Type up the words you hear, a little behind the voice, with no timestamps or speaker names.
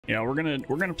Yeah, we're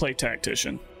gonna play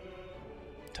Tactician.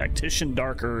 Tactician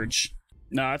Dark Urge.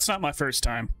 No, it's not my first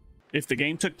time. If the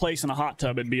game took place in a hot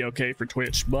tub, it'd be okay for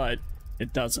Twitch, but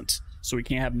it doesn't. So we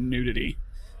can't have nudity.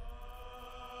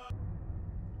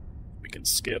 We can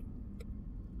skip.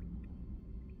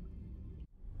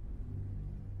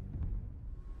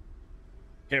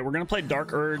 Okay, we're gonna play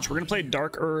Dark Urge. We're gonna play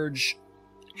Dark Urge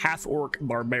Half-Orc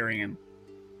Barbarian.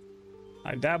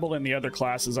 I dabbled in the other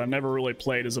classes. I've never really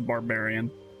played as a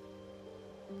barbarian.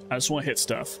 I just want to hit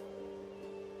stuff.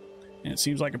 And it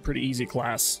seems like a pretty easy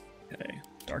class. Okay,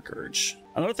 Dark Urge.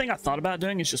 Another thing I thought about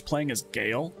doing is just playing as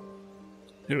Gale,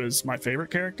 who is my favorite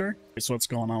character. So what's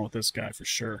going on with this guy for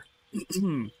sure.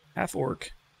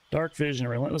 Half-Orc, Dark Vision,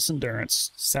 Relentless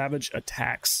Endurance, Savage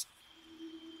Attacks.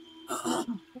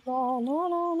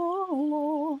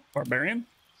 Barbarian?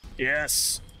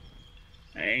 Yes.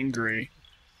 Angry.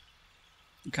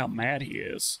 Look how mad he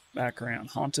is.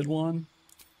 Background. Haunted one.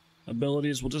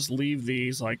 Abilities, we'll just leave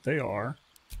these like they are.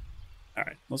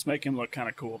 Alright, let's make him look kind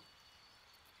of cool.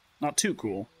 Not too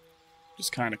cool.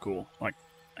 Just kind of cool. Like,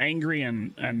 angry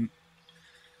and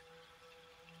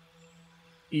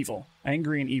evil.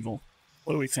 Angry and evil.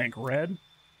 What do we think? Red?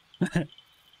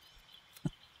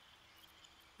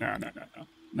 No.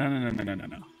 No.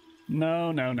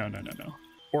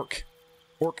 Orc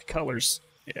colors.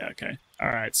 Yeah, okay.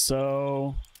 Alright,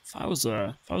 so if I was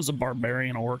a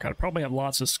barbarian orc, I'd probably have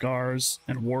lots of scars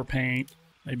and war paint,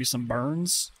 maybe some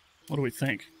burns. What do we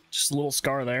think? Just a little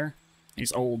scar there.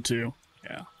 He's old too.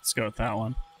 Yeah, let's go with that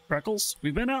one. Freckles?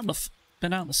 We've been out in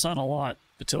the sun a lot.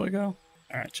 Vitiligo?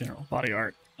 Alright, general body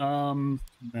art. No,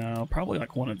 probably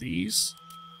like one of these.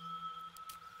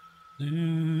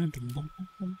 That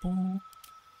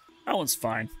one's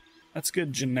fine. That's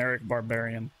good generic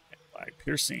barbarian. Like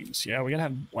piercings. Yeah, we gotta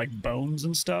have like bones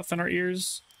and stuff in our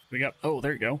ears. We got, oh,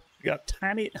 there you go. We got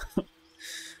tiny,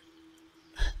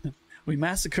 we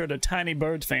massacred a tiny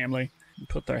bird family and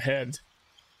put their head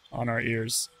on our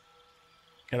ears.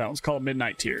 Okay, that one's called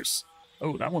Midnight Tears.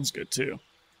 Oh, that one's good too.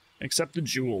 Except the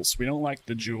jewels. We don't like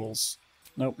the jewels.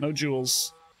 Nope, no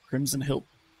jewels. Crimson Hilt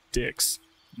dicks.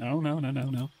 No.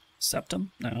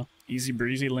 Septum? No. Easy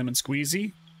breezy lemon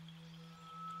squeezy.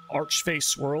 Archface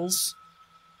swirls.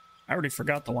 I already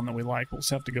forgot the one that we like. We'll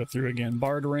just have to go through again.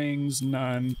 Bard rings,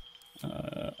 none.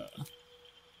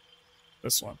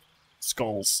 This one.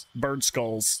 Skulls. Bird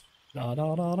skulls. Da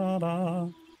da da da da.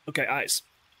 Okay, eyes.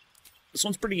 This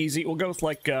one's pretty easy. We'll go with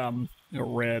like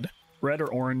red. Red or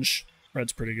orange.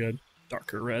 Red's pretty good.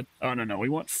 Darker red. Oh no, we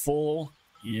want full.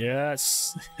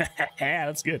 Yes.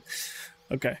 That's good.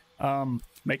 Okay.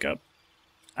 Makeup.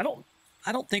 I don't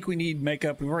think we need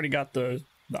makeup. We've already got the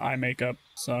eye makeup,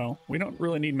 so we don't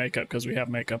really need makeup because we have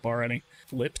makeup already.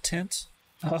 Lip tint?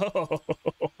 Oh,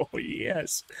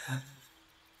 yes.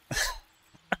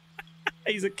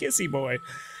 He's a kissy boy.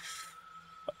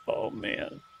 Oh,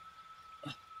 man.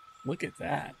 Look at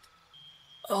that.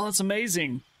 Oh, that's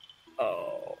amazing.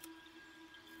 Oh.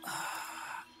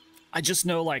 I just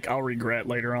know, like, I'll regret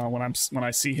later on when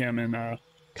I see him in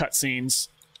cutscenes.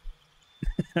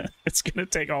 It's gonna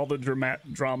take all the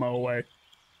drama away.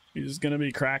 He's gonna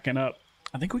be cracking up.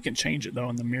 I think we can change it though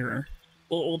in the mirror.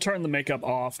 We'll turn the makeup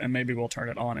off and maybe we'll turn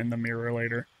it on in the mirror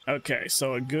later. Okay,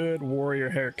 so a good warrior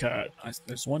haircut.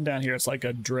 There's one down here. It's like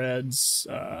a dreads.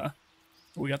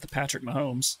 We got the Patrick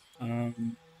Mahomes.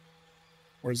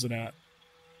 Where's it at?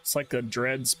 It's like a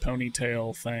dreads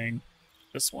ponytail thing.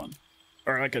 This one,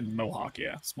 or like a mohawk.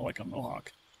 Yeah, it's more like a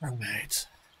mohawk. All right.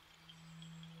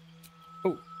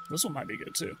 Oh, this one might be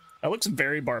good too. That looks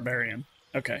very barbarian.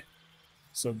 Okay.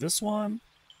 So this one,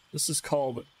 this is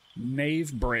called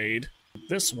Knave Braid.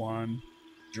 This one,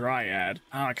 Dryad.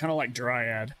 Ah, I kind of like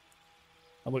Dryad.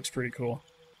 That looks pretty cool.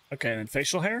 Okay, then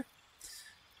facial hair.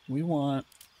 We want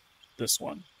this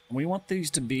one. And we want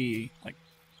these to be like,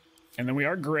 and then we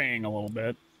are graying a little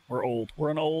bit. We're old. We're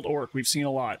an old orc. We've seen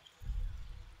a lot.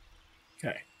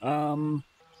 Okay.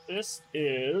 This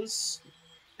is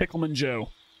Pickleman Joe.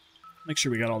 Make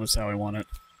sure we got all this how we want it.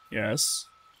 Yes.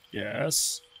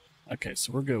 Yes. Okay,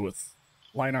 so we're good with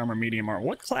light armor, medium armor.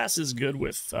 What class is good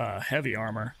with heavy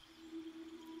armor?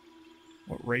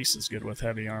 What race is good with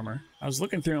heavy armor? I was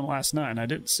looking through them last night and I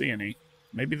didn't see any.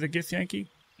 Maybe the Githyanki?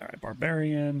 Alright,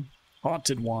 barbarian.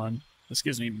 Haunted one. This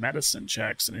gives me medicine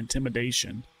checks and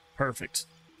intimidation. Perfect.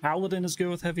 Paladin is good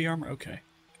with heavy armor? Okay.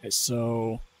 Okay,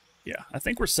 so yeah, I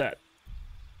think we're set.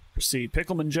 Proceed.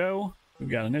 Pickleman Joe. We've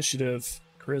got initiative,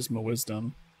 charisma,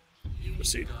 wisdom.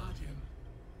 Proceed.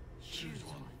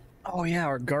 Oh yeah,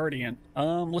 our guardian.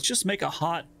 Let's just make a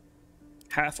hot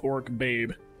half-orc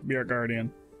babe be our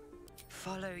guardian.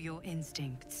 Follow your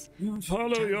instincts.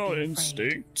 Follow your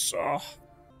instincts.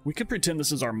 We could pretend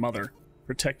this is our mother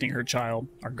protecting her child,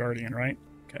 our guardian, right?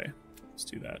 Okay, let's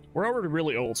do that. We're already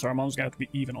really old, so our mom's gonna have to be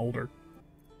even older.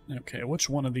 Okay, which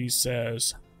one of these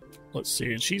says? Let's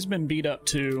see. She's been beat up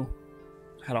too.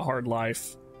 Had a hard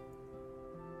life.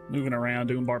 Moving around,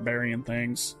 doing barbarian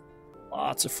things.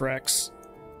 Lots of frex.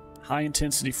 High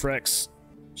intensity frex.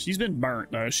 She's been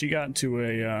burnt though. She got into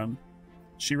a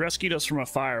she rescued us from a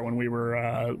fire when we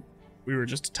were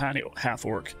just a tiny half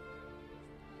orc.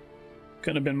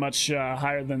 Couldn't have been much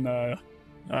higher than the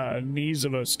knees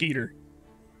of a skeeter.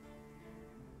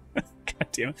 God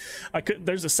damn it. I could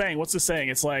there's a saying. What's the saying?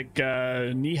 It's like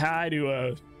knee high to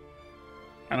a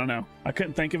I don't know. I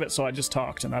couldn't think of it, so I just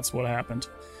talked, and that's what happened.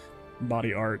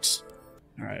 Body arts.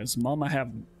 Alright, does Mama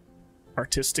have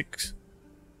artistic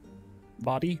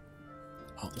body?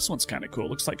 Oh, this one's kind of cool.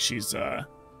 Looks like she's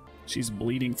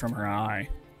bleeding from her eye.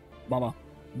 Mama.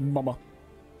 Mama.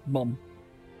 Mom.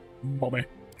 Mommy.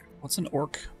 What's an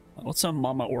orc? What's a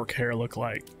mama orc hair look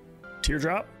like?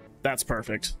 Teardrop? That's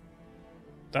perfect.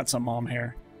 That's a mom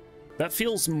hair. That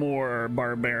feels more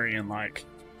barbarian-like.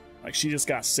 Like she just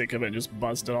got sick of it and just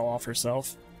buzzed it all off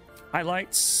herself.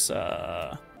 Highlights,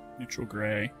 neutral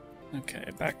gray. Okay,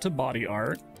 back to body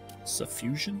art.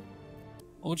 Suffusion?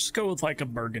 We'll just go with like a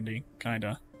burgundy,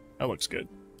 kinda. That looks good.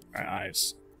 Alright,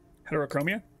 eyes.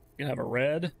 Heterochromia? You have a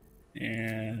red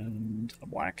and a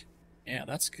black. Yeah,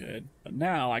 that's good. But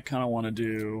now I kind of want to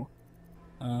do...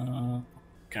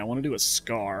 okay, I want to do a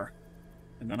scar.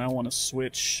 And then I want to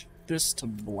switch this to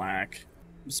black.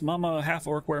 Does Mama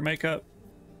half-orc wear makeup?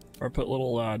 Or put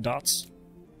little dots?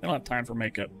 They don't have time for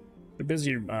makeup. They're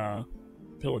busy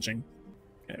pillaging.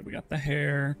 Okay, we got the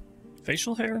hair.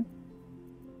 Facial hair?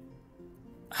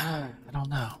 I don't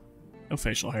know. No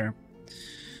facial hair.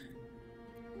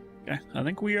 Okay, I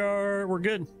think we're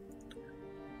good.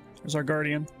 There's our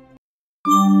guardian.